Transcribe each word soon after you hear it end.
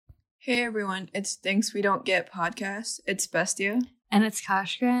Hey everyone, it's Things We Don't Get podcast. It's Bestia. And it's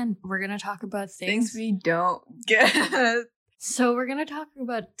Kashka, and we're going to talk about Things we don't get. So we're going to talk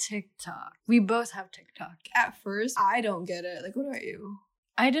about TikTok. We both have TikTok. At first, I don't get it. Like, what about you?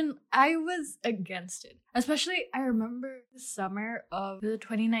 I was against it. Especially, I remember the summer of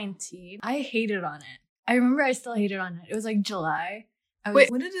 2019. I hated on it. I remember I still hated on it. It was like July.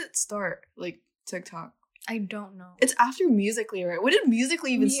 Wait, when did it start? Like, TikTok? I don't know. It's after Musical.ly, right? When did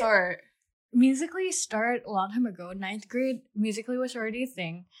Musical.ly even start? Musical.ly started a long time ago. 9th grade, Musical.ly was already a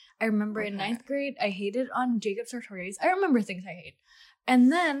thing. I remember in 9th grade, I hated on Jacob Sartorius. I remember things I hate.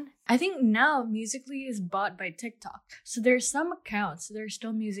 And then, I think now Musical.ly is bought by TikTok. So there's some accounts, there's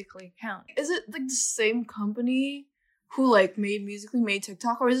still Musical.ly accounts. Is it like the same company who like made Musical.ly made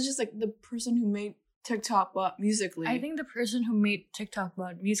TikTok? Or is it just like the person who made TikTok bought Musical.ly? I think the person who made TikTok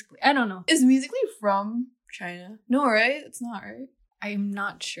bought Musical.ly. I don't know. Is Musical.ly from China? No, right? It's not, right? I'm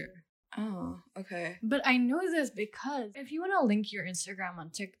not sure. Oh, okay. But I know this because if you want to link your Instagram on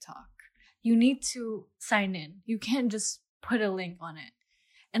TikTok, you need to sign in. You can't just put a link on it.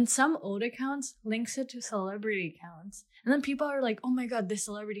 And some old accounts links it to celebrity accounts. And then people are like, oh my god, this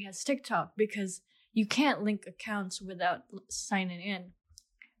celebrity has TikTok, because you can't link accounts without signing in.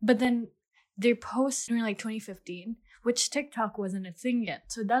 But then they post during like 2015, which TikTok wasn't a thing yet.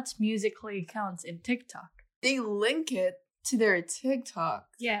 So that's Musical.ly accounts in TikTok. They link it to their TikTok.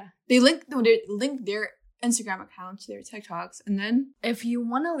 Yeah. They link their Instagram account to their TikToks, and then if you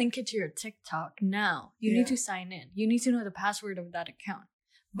want to link it to your TikTok now, you need to sign in. You need to know the password of that account.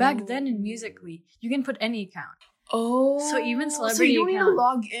 Back then in Musical.ly, you can put any account. Oh, so even celebrity so you don't account, need to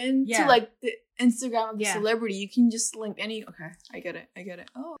log in to like the Instagram of the celebrity. You can just link any. Okay, I get it.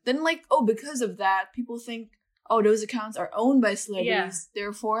 Oh, then because of that, people think, oh, those accounts are owned by celebrities.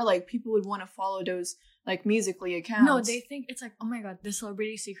 Therefore, like people would want to follow those like Musical.ly accounts. No, they think it's like, oh my god, this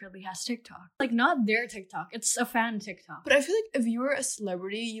celebrity secretly has TikTok. Like, not their TikTok. It's a fan TikTok. But I feel like if you were a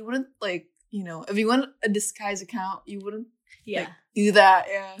celebrity, you wouldn't like, if you want a disguise account, you wouldn't do that.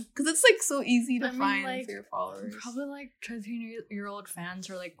 Yeah. Because it's like so easy to find for your followers. Probably like 13-year-old fans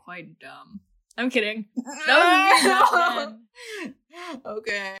are like quite dumb. I'm kidding. That was me.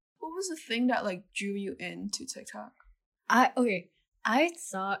 Okay. What was the thing that like drew you into TikTok? I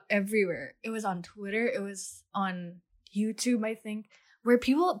saw everywhere. It was on Twitter. It was on YouTube, I think, where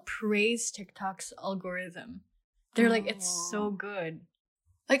people praise TikTok's algorithm. They're like, it's so good.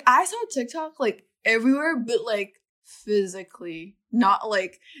 Like, I saw TikTok, like, everywhere, but, like, physically. Not,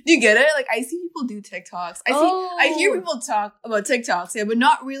 like, do you get it? Like, I see people do TikToks. I hear people talk about TikToks, yeah, but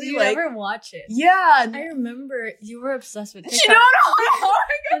not really, you like... You never watch it. Yeah. I remember you were obsessed with TikTok. You don't know? Oh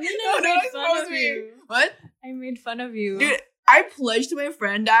my god. And then I made fun of you. What? I made fun of you. Dude, I pledged to my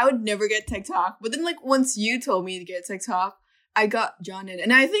friend that I would never get TikTok. But then, like, once you told me to get TikTok, I got John in.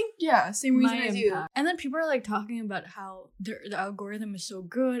 And I think, same reason as you. And then people are, like, talking about how the algorithm is so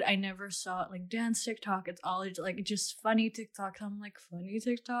good. I never saw it, like, dance TikTok. It's all, like, just funny TikTok. I'm like, funny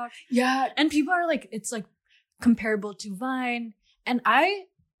TikTok? Yeah. And people are, like, it's, like, comparable to Vine. And I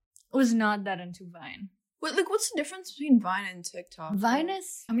was not that into Vine. What's the difference between Vine and TikTok? Vine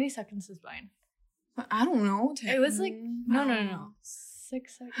is... How many seconds is Vine? I don't know. It was like no.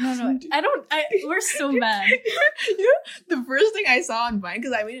 6 seconds. No. We're so bad. The first thing I saw on Vine,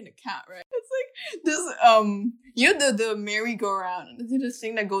 because I made an account, right? It's like this the merry-go-round. It's the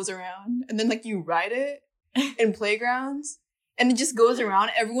thing that goes around, and then like you ride it in playgrounds, and it just goes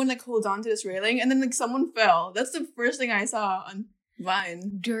around. Everyone like holds on to this railing, and then like someone fell. That's the first thing I saw on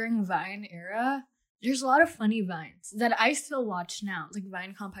Vine. During Vine era, there's a lot of funny Vines that I still watch now, like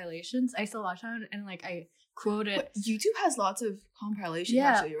Vine compilations. I still watch them, and like I quote it. But YouTube has lots of compilations,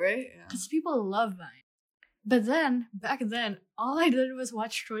 actually, right? Yeah. Because people love Vine. But then, back then, all I did was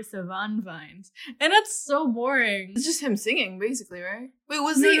watch Troye Sivan Vines, and it's so boring. It's just him singing, basically, right? Wait,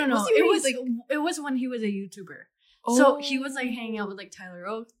 no. It was when he was a YouTuber. Oh. So he was like hanging out with like Tyler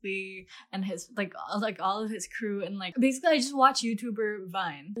Oakley and his like all of his crew, and like basically I just watch YouTuber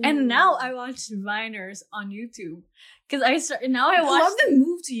Vine. And now I watch Viners on YouTube because I love the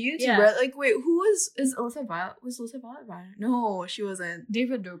move to YouTube. Yeah. Right? Like, wait, who is Alyssa Violet? Was Alyssa Violet Viner? No, she wasn't.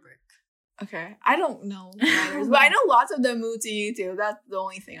 David Dobrik. Okay, I don't know Viners, but I know lots of them moved to YouTube. That's the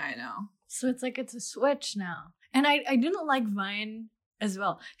only thing I know. So it's like it's a switch now, and I didn't like Vine as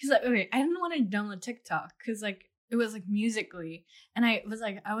well. He's like, okay, I didn't want to download TikTok because like. It was like Musical.ly, and I was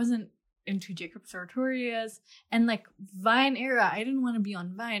like, I wasn't into Jacob Sartorius, and like Vine era, I didn't want to be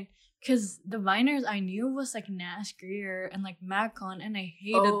on Vine because the Viners I knew was like Nash Greer and like Macon, and I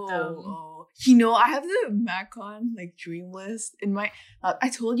hated them. I have the Macon like dream list in my. I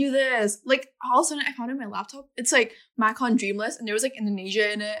told you this. Like all of a sudden, I found it in my laptop. It's like Macon dream list, and there was like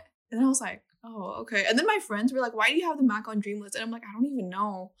Indonesia in it. And I was like, oh, okay. And then my friends were like, why do you have the Mac on Dreamlist? And I'm like, I don't even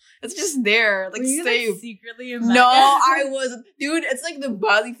know. It's just there, like, Were you, saved. like, secretly a Mac? No, I wasn't. Dude, it's like the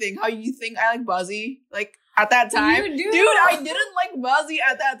Buzzy thing. How you think I like Buzzy? Like, at that time. You do. Dude, I didn't like Buzzy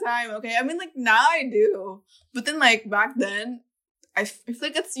at that time, okay? I mean, like, now I do. But then, like, back then, I feel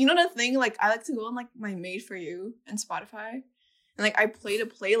like it's, you know the thing? Like, I like to go on, like, my Made For You and Spotify. And, like, I played a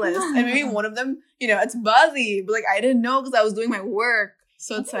playlist. And maybe one of them, you know, it's Buzzy. But, like, I didn't know because I was doing my work.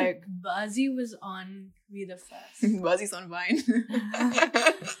 So it's like... Buzzy was on Be The Fest. Buzzy's on Vine.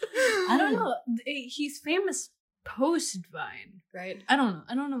 I don't know. He's famous post-Vine, right? I don't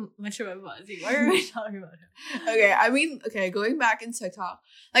know much about Buzzy. Why are we talking about him? Okay, I mean, going back in TikTok.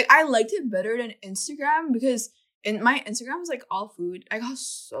 Like, I liked it better than Instagram because... my Instagram was like all food. I got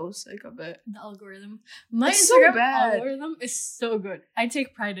so sick of it. The algorithm. My It's so Instagram bad. algorithm is so good. I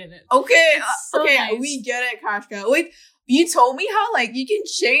take pride in it. Okay, so okay, nice. we get it, Kashka. Wait, you told me how like you can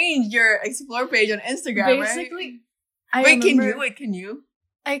change your explore page on Instagram, Basically, right? I Can remember- you? Can you?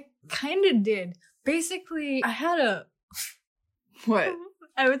 I kind of did. Basically, I had What?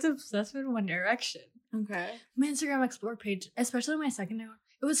 I was obsessed with One Direction. Okay. My Instagram explore page, especially my second account,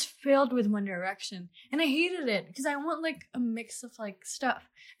 it was filled with One Direction. And I hated it because I want like a mix of like stuff.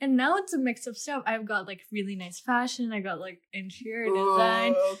 And now it's a mix of stuff. I've got like really nice fashion. I got like interior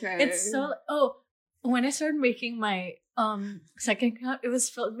design. Oh, okay. It's so when I started making my second account, it was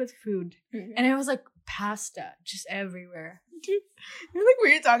filled with food. Okay. And it was like pasta just everywhere. You know, like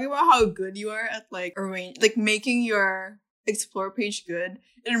when you're talking about how good you are at like making your explore page good,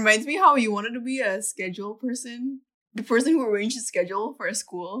 it reminds me how you wanted to be a schedule person. The person who arranges schedule for a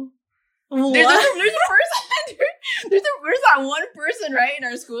school. What? There's a person. there's that one person, right, in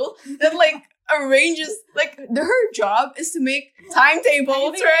our school that like arranges like her job is to make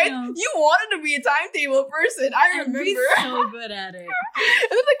timetables, right? You wanted to be a timetable person. I remember. I'd be so good at it.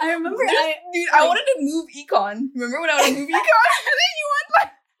 And then, like, I remember. I wanted to move econ. Remember when I wanted to move econ?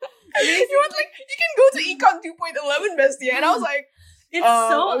 And then you can go to econ 2.11, bestie. And I was like, it's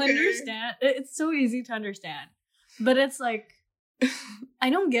it's so easy to understand. But it's like, I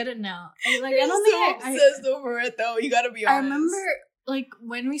don't get it now. I don't think I'm obsessed over it though. You gotta be honest. I remember like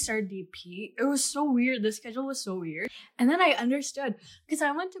when we started DP, it was so weird. The schedule was so weird. And then I understood because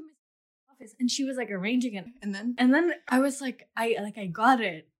I went to Miss office and she was like arranging it. And then I was like, I got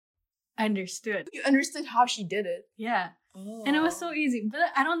it. I understood. You understood how she did it. Yeah. Oh. And it was so easy. But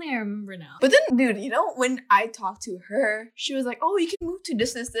I don't think I remember now. But then, dude, you know, when I talked to her, she was like, oh, you can move to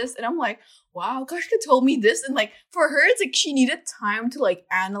this. And I'm like, wow, Kashka told me this. And like, for her, it's like she needed time to like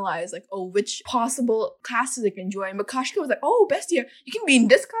analyze, like, oh, which possible classes I can join. But Kashka was like, oh, bestie, you can be in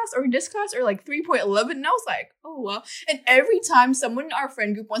this class or like 3.11. And I was like, oh, wow. And every time someone in our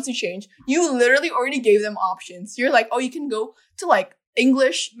friend group wants to change, you literally already gave them options. You're like, oh, you can go to like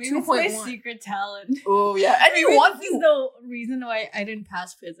English 2.1. It's my secret talent. Oh, yeah. And Maybe this is the reason why I didn't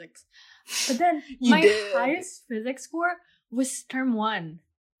pass physics. But then my highest physics score was term 1.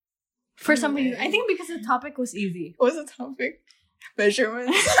 For some reason. I think because the topic was easy. What was the topic?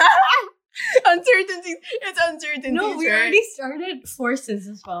 Measurements. Uncertainties. It's uncertainties. No, we already started forces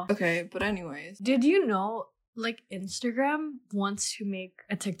as well. Okay, but anyways. Did you know, like, Instagram wants to make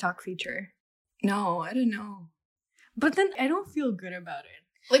a TikTok feature? No, I didn't know. But then I don't feel good about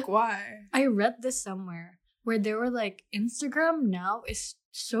it. Like, why? I read this somewhere where they were like, Instagram now is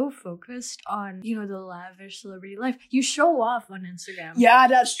so focused on, you know, the lavish celebrity life. You show off on Instagram. Yeah,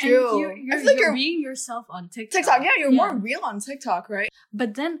 that's true. I feel like you're being yourself on TikTok. Yeah, you're more real on TikTok, right?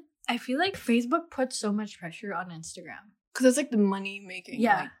 But then I feel like Facebook puts so much pressure on Instagram. Because it's like the money making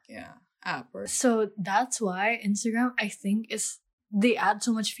app. So that's why Instagram, I think, they add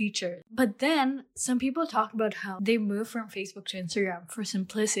so much feature. But then some people talk about how they move from Facebook to Instagram for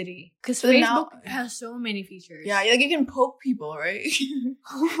simplicity. Because Facebook has so many features. Yeah, like you can poke people, right? you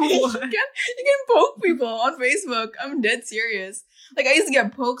can poke people on Facebook. I'm dead serious. Like I used to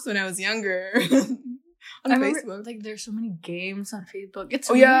get pokes when I was younger. on Facebook. Like there's so many games on Facebook. It's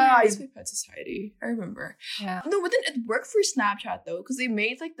weird. I used to play Pet Society. I remember. Yeah. No, but then it worked for Snapchat though, because they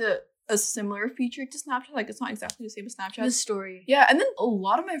made like a similar feature to Snapchat. Like it's not exactly the same as Snapchat. The story. Yeah, and then a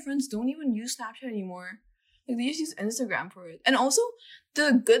lot of my friends don't even use Snapchat anymore. Like they just use Instagram for it. And also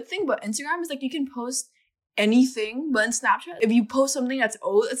the good thing about Instagram is like you can post anything, but in Snapchat, if you post something that's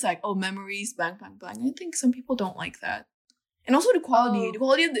old, it's like, oh, memories, blank, blank, blank. I think some people don't like that. And also the quality. The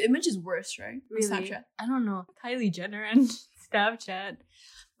quality of the image is worse, right? Really? Snapchat. I don't know. Kylie Jenner and Snapchat.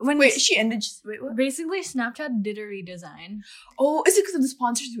 She ended. Wait, what? Basically, Snapchat did a redesign. Oh, is it because of the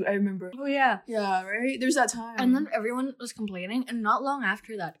sponsorship? I remember. Oh, yeah. Yeah, right? There's that time. And then everyone was complaining. And not long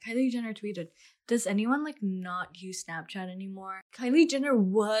after that, Kylie Jenner tweeted, does anyone like not use Snapchat anymore? Kylie Jenner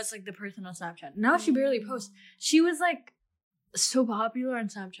was like the person on Snapchat. Now she barely posts. She was like so popular on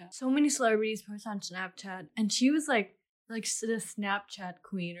Snapchat. So many celebrities post on Snapchat, and she was like the Snapchat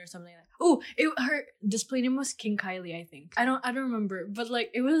queen or something like that. Oh, her display name was King Kylie, I think. I don't remember, but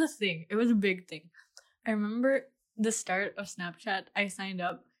like it was a thing. It was a big thing. I remember the start of Snapchat. I signed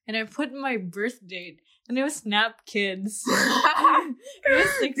up and I put my birth date, and it was Snap Kids. It was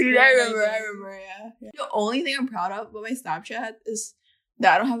 6 Dude, I remember, yeah. The only thing I'm proud of about my Snapchat is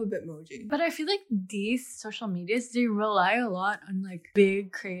that I don't have a Bitmoji. But I feel like these social medias, they rely a lot on like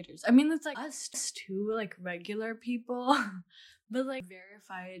big creators. I mean, it's like us too, like regular people, but like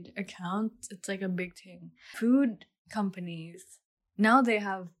verified accounts, it's like a big thing. Food companies, now they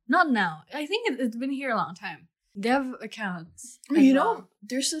have, not now, I think it's been here a long time. They have accounts. You know,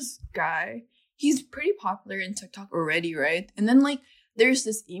 there's this guy, he's pretty popular in TikTok already, right? And then like there's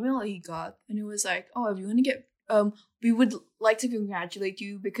this email that he got, and it was like, oh, if you want to get we would like to congratulate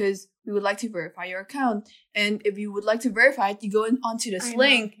you because we would like to verify your account. And if you would like to verify it, you go onto this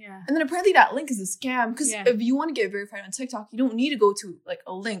link. Yeah. And then apparently that link is a scam. Because if you want to get verified on TikTok, you don't need to go to like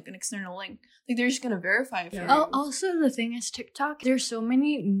a link, an external link. Like they're just going to verify it for you. Also, the thing is TikTok, there's so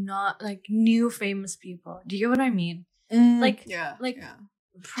many not like new famous people. Do you get what I mean?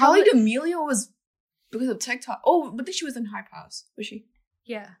 Probably D'Amelio was because of TikTok. Oh, but then she was in Hype House. Was she?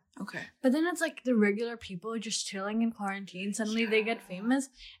 Yeah. Okay. But then it's like the regular people just chilling in quarantine. Suddenly they get famous.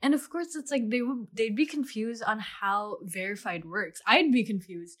 And of course it's like they'd be confused on how verified works. I'd be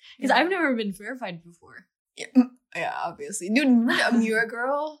confused. Because I've never been verified before. Yeah, obviously. Dude, remember the Amira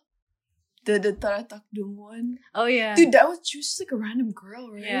girl? The Taratak Dung one? Oh yeah. Dude, she was just like a random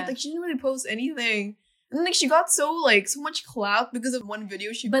girl, right? Yeah. Like she didn't really post anything. And then like she got so much clout because of one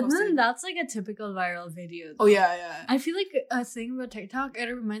video she posted. But then that's like a typical viral video, though. Oh yeah. I feel like a thing about TikTok, it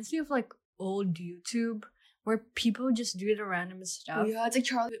reminds me of like old YouTube where people just do the random stuff. Oh yeah, it's like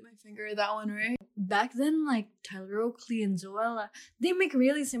Charlie Bit My Finger, that one, right? Back then, like Tyler Oakley and Zoella, they make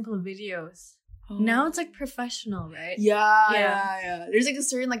really simple videos. Oh. Now it's like professional, right? Yeah. There's like a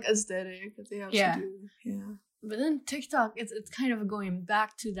certain like aesthetic that they have to do. Yeah. But then TikTok, it's kind of going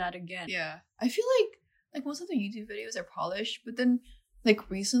back to that again. Yeah. I feel like most of the YouTube videos are polished, but then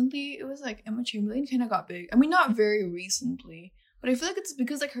like recently it was like Emma Chamberlain kind of got big. I mean, not very recently, but I feel like it's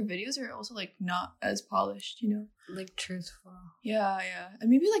because like her videos are also like not as polished, you know? Like truthful. Yeah. And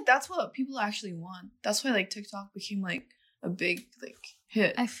maybe like that's what people actually want. That's why like TikTok became like a big like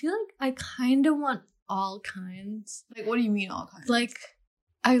hit. I feel like I kind of want all kinds. Like, what do you mean all kinds? Like,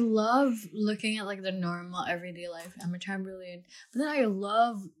 I love looking at like the normal everyday life Emma Chamberlain, but then I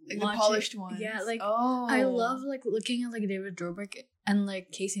love like the polished ones. Yeah, like I love like looking at like David Dobrik and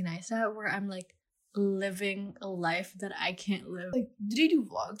like Casey Neistat, where I'm like living a life that I can't live. Like, did he do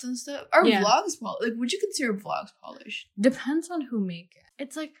vlogs and stuff? Are vlogs like? Would you consider vlogs polished? Depends on who make it.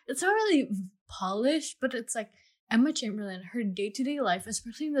 It's like it's not really polished, but it's like Emma Chamberlain, her day-to-day life,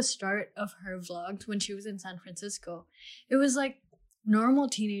 especially in the start of her vlogs when she was in San Francisco, it was like normal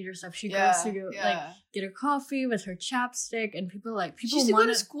teenager stuff. She goes to go like get her coffee with her chapstick, and people she used to go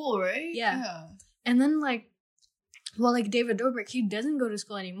to school, right? Yeah. And then like David Dobrik, he doesn't go to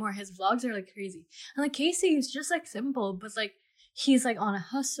school anymore. His vlogs are like crazy. And like Casey is just like simple, but like he's like on a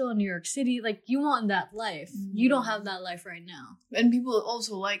hustle in New York City. Like you want that life. You don't have that life right now. And people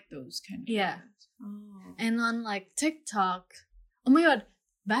also like those kind of videos. Oh. And on like TikTok, oh my god,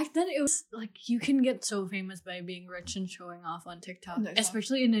 back then it was like you can get so famous by being rich and showing off on TikTok.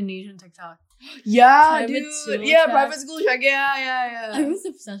 Especially Indonesian TikTok. Yeah, dude. Yeah, private school check. Yeah. I was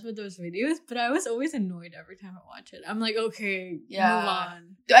obsessed with those videos, but I was always annoyed every time I watch it. I'm like, okay, move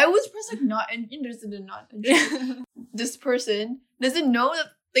on. I always press like not interested in not interested. This person doesn't know that.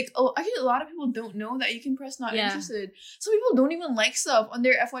 Like, actually, a lot of people don't know that you can press not interested. Some people don't even like stuff on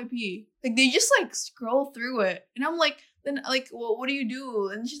their FYP. Like, they just, like, scroll through it. And I'm like, then, like, well, what do you do?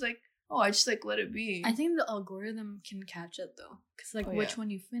 And she's like, oh, I just, like, let it be. I think the algorithm can catch it, though. Because, like, which one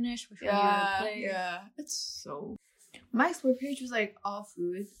you finish, which one you play. Yeah, it's so... My Explore page was, like, all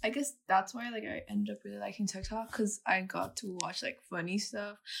food. I guess that's why, like, I ended up really liking TikTok. Because I got to watch, like, funny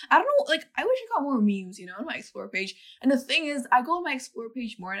stuff. I don't know, like, I wish I got more memes, you know, on my Explore page. And the thing is, I go on my Explore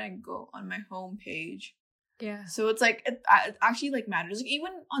page more than I go on my home page. Yeah. So it's, like, it actually, like, matters. Like,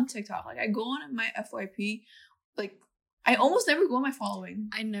 even on TikTok, like, I go on my FYP, like, I almost never go on my following.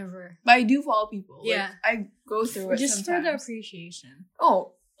 I never. But I do follow people. Yeah. Like, I go through it just sometimes. for the appreciation.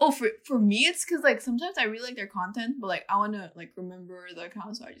 Oh, for me, it's because, like, sometimes I really like their content, but, like, I want to, like, remember the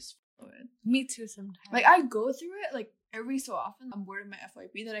account, so I just follow it. Me too, sometimes. Like, I go through it, like, every so often. I'm bored of my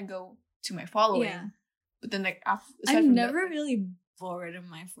FYP, then I go to my following. Yeah. But then, like, I'm never really bored of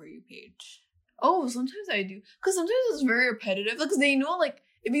my For You page. Oh, sometimes I do. Because sometimes it's very repetitive. Because they know, like,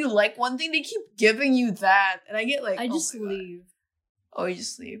 if you like one thing, they keep giving you that. And I get like, I just my God. leave. Oh, you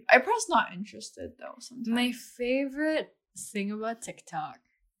just leave. I press not interested, though, sometimes. My favorite thing about TikTok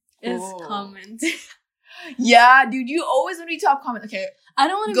is Oh. comments. Yeah, dude, you always when we top comment. Okay, I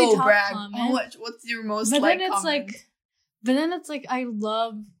don't want to be go top brag. comment. What's your most But like then it's comment? like I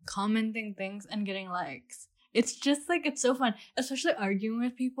love commenting things and getting likes. It's just like it's so fun, especially arguing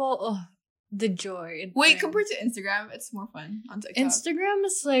with people. Oh, the joy! it Wait, brings. compared to Instagram, it's more fun on TikTok. Instagram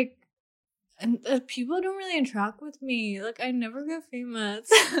is like, and people don't really interact with me. Like I never get famous.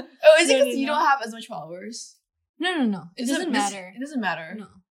 Oh, is it No, because you don't have as much followers? No. It doesn't matter. It doesn't matter. No,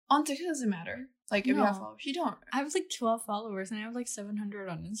 On TikTok, it doesn't matter. Like if you have No. followers, you don't. I have like 12 followers and I have like 700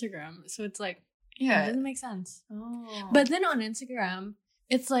 on Instagram. So it's like it Yeah. doesn't make sense. Oh. But then on Instagram,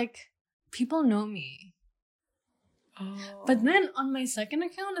 it's like people know me. Oh. But then on my second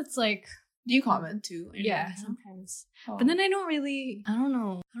account, it's like do you comment too? on your yeah, account? sometimes. Oh. But then I don't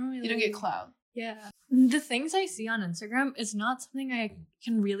know. you don't get clout. Yeah. The things I see on Instagram is not something I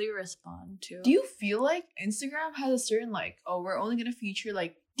can really respond to. Do you feel like Instagram has a certain like, oh, we're only gonna feature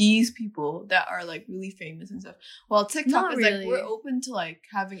like these people that are like really famous and stuff? Well, TikTok Not is really. like we're open to like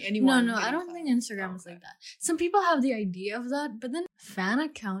having anyone. No, I getting don't clout. think Instagram is Okay. like that. Some people have the idea of that, but then fan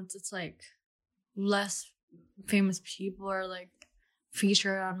accounts, it's like less famous people are like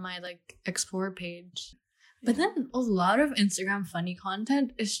featured on my like explore page. But then a lot of Instagram funny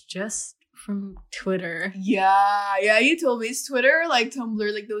content is just from Twitter. Yeah, you told me it's Twitter, like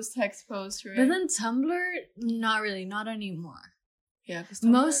Tumblr, like those text posts, right? But then Tumblr, not really, not anymore. yeah, because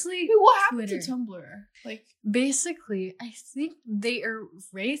Mostly Wait, what happened Twitter. to Tumblr? Like, Basically, I think they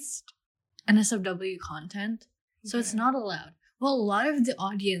erased NSFW content, so it's Okay. not allowed. Well, a lot of the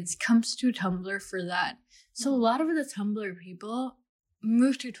audience comes to Tumblr for that. So a lot of the Tumblr people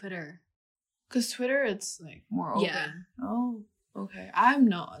move to Twitter. because Twitter, it's like more open. Yeah. Oh, okay. I'm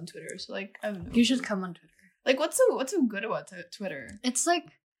not on Twitter, so like I don't know. You should come on Twitter. Like, what's so good about Twitter? It's like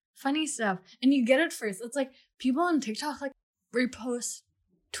funny stuff, and you get it first. It's like people on TikTok like repost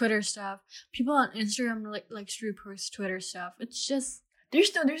Twitter stuff. People on Instagram likes to repost Twitter stuff. It's just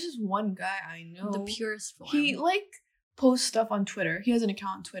There's this one guy I know. the purest form. He like posts stuff on Twitter. He has an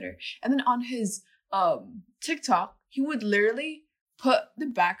account on Twitter, and then on his TikTok, he would literally put the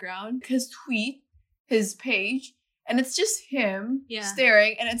background, his tweet, his page, and it's just him Yeah.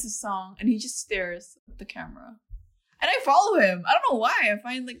 staring, and it's a song, and he just stares at the camera. And I follow him. I don't know why. I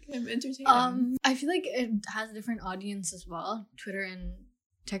find like him entertaining. I feel like it has a different audience as well, Twitter and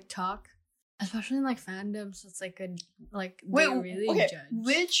TikTok, especially in like fandoms. It's like they really okay. judge.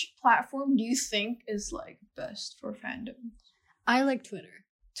 Which platform do you think is like best for fandom? I like Twitter.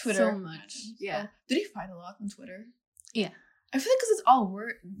 Twitter So much. fandoms. Yeah. Oh, did he fight a lot on Twitter? Yeah. I feel like because it's all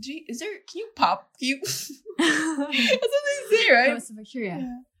word. Can you pop? Can you? That's what That's they say, right? the picture, yeah.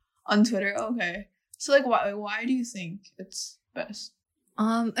 On Twitter, okay. So like, why do you think it's best?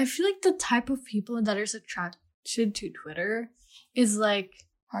 I feel like the type of people that are attracted to Twitter is like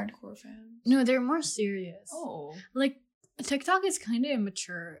Hardcore fans. no, they're more serious. Oh. Like TikTok is kind of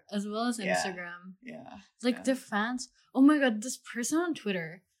immature as well as Yeah. Instagram. Yeah. Like Yeah. the fans. Oh my god, this person on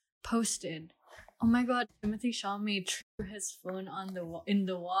Twitter posted. Oh my god, Timothy Chalamet threw his phone on in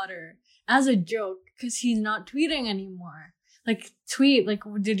the water as a joke because he's not tweeting anymore. Like tweet, like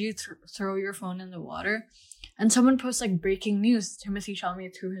did you throw your phone in the water? And someone posts like breaking news: Timothy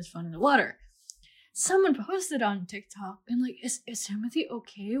Chalamet threw his phone in the water. Someone posted on TikTok and like, is Timothy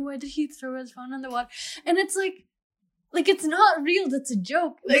okay? Why did he throw his phone in the water? And it's like it's not real. That's a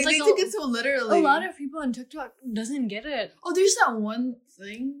joke. Like, But, they took it so literally. a lot of people on TikTok doesn't get it. Oh, there's that one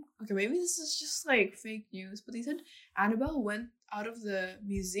thing. Okay, maybe this is just like fake news, but they said Annabelle went out of the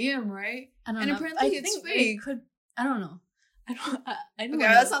museum, right? I don't And know. apparently I it's think fake. it could. I don't know. I don't Okay, know.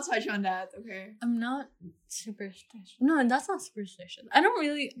 let's not touch on that. Okay. I'm not superstitious. No, that's not superstitious. I don't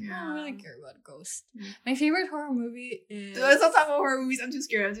really Yeah. care about ghosts. Mm. My favorite horror movie is Let's not talk about horror movies. I'm too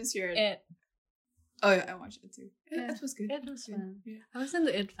scared. It. Oh yeah, I watched it too. Yeah. It was good. It was fun. Yeah. I was in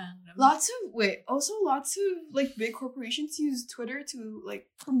the It fandom. Lots of like big corporations use Twitter to like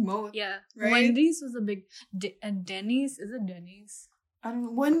promote. Yeah. Right? Wendy's was a big. And Denny's, is it Denny's? I don't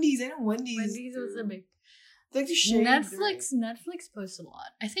know. Wendy's. I know Wendy's. Wendy's was a big. Like the shade. Netflix posts a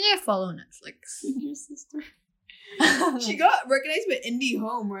lot. I think I follow Netflix. Your sister. She got recognized by Indie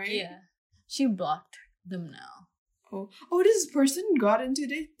Home, right? Yeah. She blocked them now. Oh, this person got into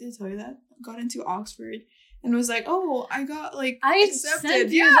did I tell you that? Got into Oxford and was like, oh, I got like I accepted. sent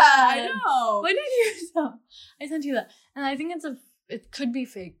you Yeah, that. I know. What did you tell? I sent you that. And I think it could be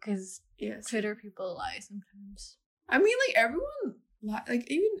fake because Yes. Twitter people lie sometimes. I mean, like everyone Like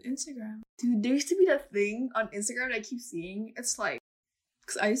even Instagram. Dude, there used to be that thing on Instagram that I keep seeing. It's like,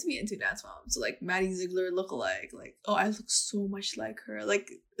 because I used to be into dance moms. So like Maddie Ziegler lookalike. Like, oh, I look so much like her. Like,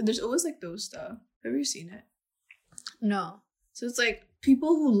 there's always like those stuff. Have you seen it? No. So it's like people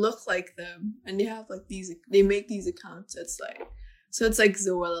who look like them and they have like they make these accounts. It's like, so it's like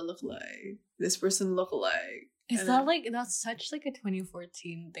Zoella lookalike. This person lookalike. Is that like, that's such like a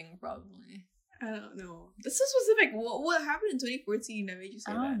 2014 thing probably. I don't know. This is specific. What happened in 2014 that made you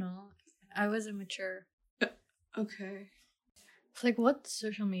say that? I don't know. I was immature. Okay. It's like, what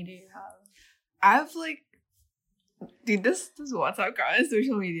social media you have? I have like, dude, this WhatsApp count is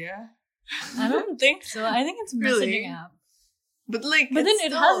social media. I don't think so. I think it's a Really? messaging app. But like, But then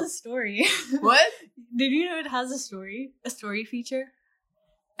it has a story. What? Did you know it has a story feature?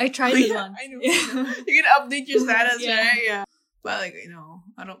 I tried it once. I know. You can update your status, Yeah. right? Yeah. But like,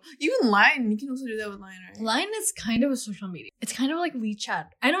 I don't. Even Line, you can also do that with Line, right? Line is kind of a social media. It's kind of like WeChat.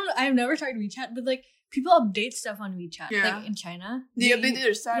 I've never tried WeChat, but like people update stuff on WeChat. Yeah. Like in China. They updated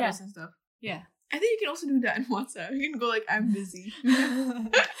their status and stuff. Yeah. I think you can also do that in WhatsApp. You can go like, I'm busy.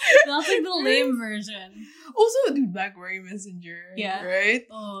 That's like the lame version. Also, dude, BlackBerry Messenger. Yeah. Right?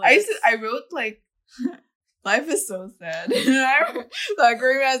 Oh, I wrote like, life is so sad. I wrote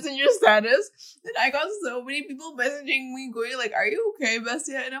BlackBerry Messenger status, and I got so many people messaging me going like, "Are you okay,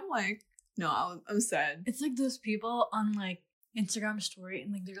 Bestia?" And I'm like, "No, I'm sad." it's like those people on like Instagram story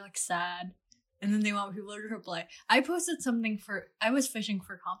and like they're like sad. And then they want people to reply. I posted something I was fishing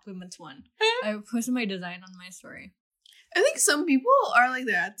for compliments one. I posted my design on my story. I think some people are like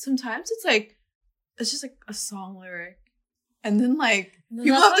that. Sometimes it's just like a song lyric, and then like And then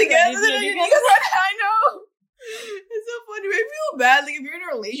people that's have to what get. they And then did. you get I know. It's so funny. I feel bad like if you're in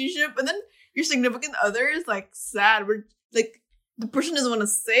a relationship and then your significant other is like sad. We're like the person doesn't want to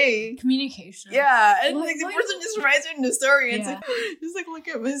say. Communication. Yeah, and What- like the what- person just writes it in the story. And Yeah. it's like, just like look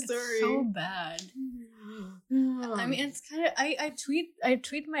at my It's story. so bad. I mean, it's kind of I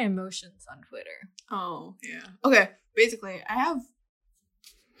tweet my emotions on Twitter. Oh, yeah. Okay, basically, I have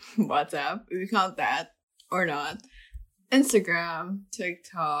WhatsApp, if you count that or not. Instagram,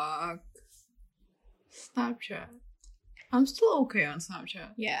 TikTok, Snapchat. I'm still okay on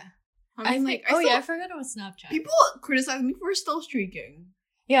Snapchat. Yeah. I mean, like, I forgot about Snapchat. people criticize me for still streaking.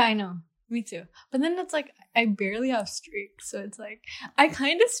 Yeah, I know. Me too. But then it's like I barely have streaks, so it's like I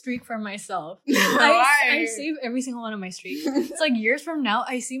kind of streak for myself. I save every single one of my streaks. It's like years from now,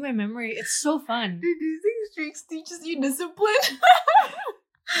 I see my memory. It's so fun. Do you think streaks teaches you discipline?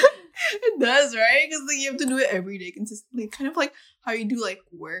 It does, right? Because like, you have to do it every day consistently. Kind of like how you do like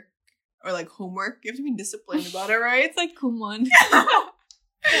work or like homework. You have to be disciplined about it, right? It's like Kumon.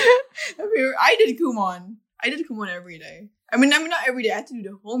 I did Kumon. I did Kumon every day. I mean, not every day. I had to do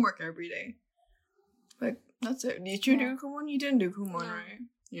the homework every day. Like, that's it. Did you do Kumon? You didn't do Kumon, No. right?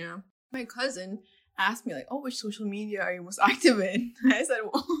 Yeah. My cousin asked me, like, oh, which social media are you most active in? I said,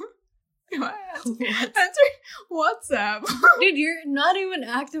 well, answer WhatsApp. Dude, you're not even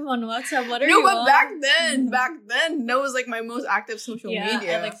active on WhatsApp. What are No, you but on? back then, that was like my most active social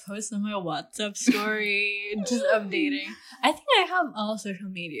media. I like post on my WhatsApp story, just updating. I think I have all social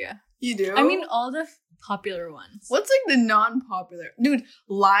media. You do? I mean, all the popular ones. what's like the non-popular? Dude,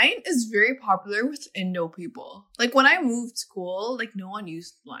 Line is very popular with Indo people. Like when I moved school, like no one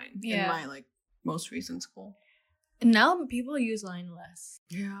used Line in my like most recent school. And now people use Line less.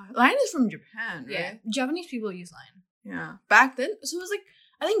 Yeah. Line is from Japan, right? Yeah, Japanese people use Line. Yeah. Back then, so it was like,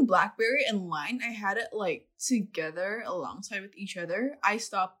 I think BlackBerry and Line, I had it like together alongside with each other. I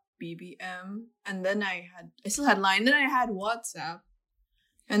stopped BBM and then I still had Line, then I had WhatsApp.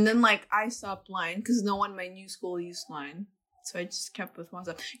 And then like I stopped Line because no one in my new school used Line. So I just kept with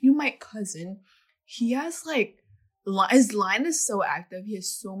WhatsApp. You know, my cousin, he has like, his Line is so active. He has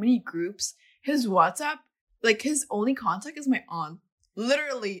so many groups. His WhatsApp, like his only contact is my aunt.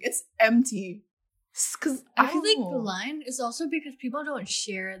 Literally, it's empty. Cause I feel like the Line is also because people don't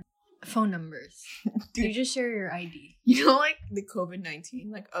share phone numbers. Dude, You just share your ID. you know, like the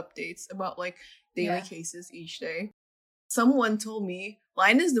COVID-19 like updates about like daily Yeah. cases each day. Someone told me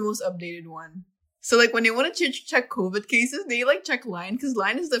Line is the most updated one. So like when they want to check COVID cases, they like check Line because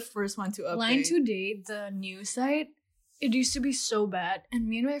Line is the first one to update. Line Today, the news site, it used to be so bad. And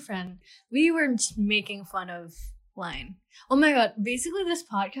me and my friend, we were just making fun of Line. Oh my god, basically this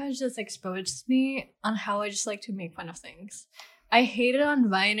podcast just exposed me on how I just like to make fun of things. I hate it on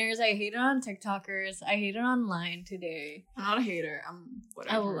Viners, I hate it on TikTokers, I hate it on Line Today. I'm not a hater. I'm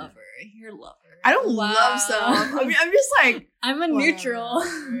whatever. I'm a lover. You're a lover. I don't Wow. love stuff. I mean, I'm just like I'm a whatever. neutral.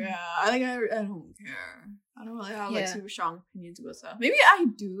 Yeah, I don't care. I don't really have like Yeah. super strong opinions about stuff. Maybe I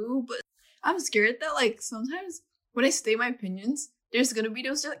do, but I'm scared that like sometimes when I state my opinions, there's gonna be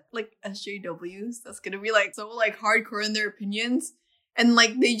those like SJWs that's gonna be like so like hardcore in their opinions, and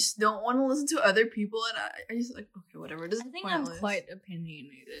like they just don't want to listen to other people, and I just like, okay, whatever. This is I think pointless. I'm quite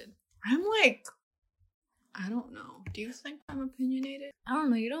opinionated. I'm like, I don't know. Do you think I'm opinionated? I don't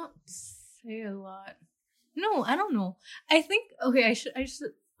know. You don't say a lot. No, I don't know. I think okay. I should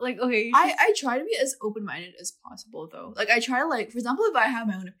like okay. You should, I try to be as open-minded as possible though. Like I try to like, for example, if I have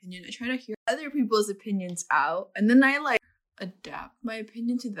my own opinion, I try to hear other people's opinions out, and then I like adapt my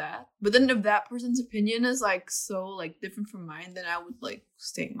opinion to that. But then if that person's opinion is like so like different from mine, then I would like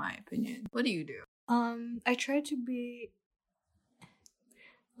state my opinion. What do you do? I try to be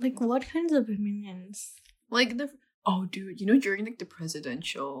like, what kinds of opinions? Like oh dude, you know, during like the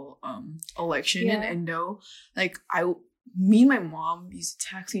presidential election in Indo, like me and my mom used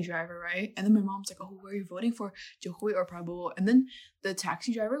a taxi driver, right? And then my mom's like, oh, who are you voting for? Jokowi or Prabowo? And then the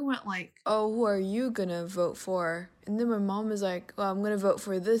taxi driver went like, oh, who are you gonna vote for? And then my mom was like, oh, I'm gonna vote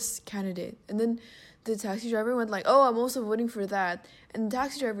for this candidate. And then the taxi driver went like, oh, I'm also voting for that. And the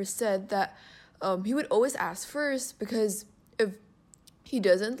taxi driver said that he would always ask first, because if he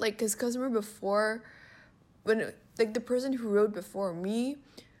doesn't, like his customer before, when like the person who rode before me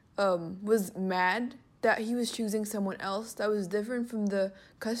was mad that he was choosing someone else that was different from the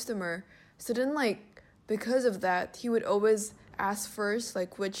customer. So then like because of that, he would always ask first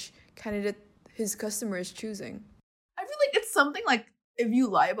like which candidate his customer is choosing. I feel like it's something like, if you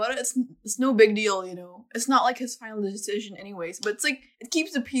lie about it, it's no big deal, you know. It's not like his final decision anyways, but it's like it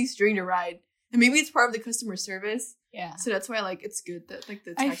keeps the peace during the ride. And maybe it's part of the customer service. Yeah. So that's why like it's good that like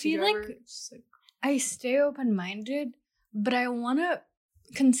the taxi driver just, like, I stay open-minded, but I want to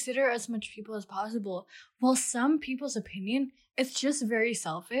consider as much people as possible. While some people's opinion, it's just very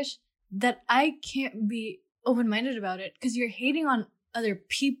selfish that I can't be open-minded about it because you're hating on other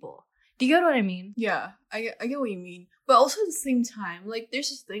people. Do you get what I mean? Yeah, I get what you mean. But also at the same time, like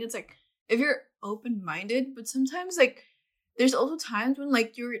there's this thing, it's like if you're open-minded, but sometimes like there's also times when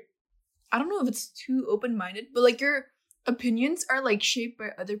like you're, I don't know if it's too open-minded, but like your opinions are like shaped by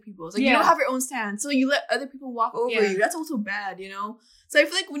other people's. Like you don't have your own stance, so you let other people walk over you. That's also bad, you know? So I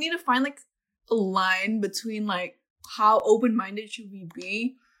feel like we need to find like a line between like how open-minded should we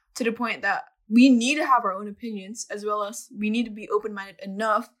be, to the point that we need to have our own opinions, as well as we need to be open-minded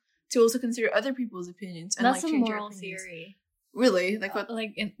enough to also consider other people's opinions and that's like a change moral our opinions. theory. Really? Like what?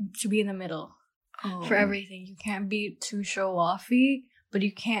 To be in the middle for everything. You can't be too show-offy, but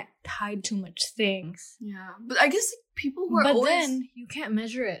you can't hide too much things. Yeah, but I guess like, people who are but always... then you can't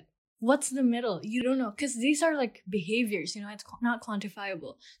measure it. What's the middle? You don't know, because these are like behaviors, you know, it's not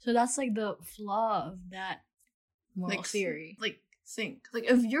quantifiable. So that's like the flaw of that moral theory. Like think, like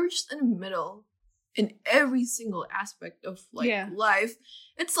if you're just in the middle in every single aspect of like life,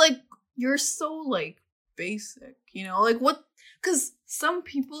 it's like you're so like basic, you know, like what? Because some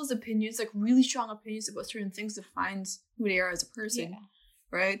people's opinions, like really strong opinions about certain things, defines who they are as a person,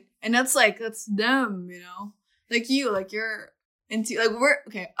 right? And that's them, you know, like you're into, like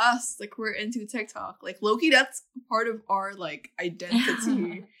we're into TikTok, like Loki, that's part of our like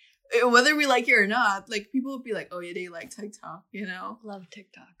identity. Whether we like it or not, like people would be like, oh yeah, they like TikTok, you know. Love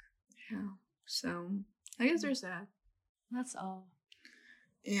TikTok. Yeah. So I guess there's that. That's all.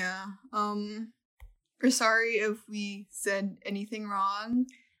 Yeah. We're sorry if we said anything wrong,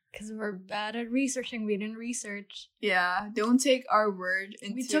 because we're bad at researching. We didn't research. Yeah. Don't take our word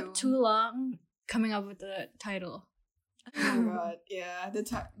into. We took too long coming up with the title. Oh my god. Yeah.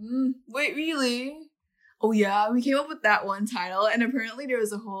 Wait, really? Oh yeah, we came up with that one title, and apparently there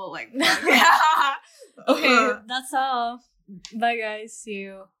was a whole like. Okay, that's all. Bye guys. See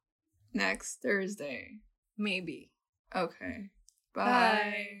you next Thursday. Maybe. Okay.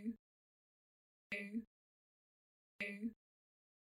 Bye. Bye.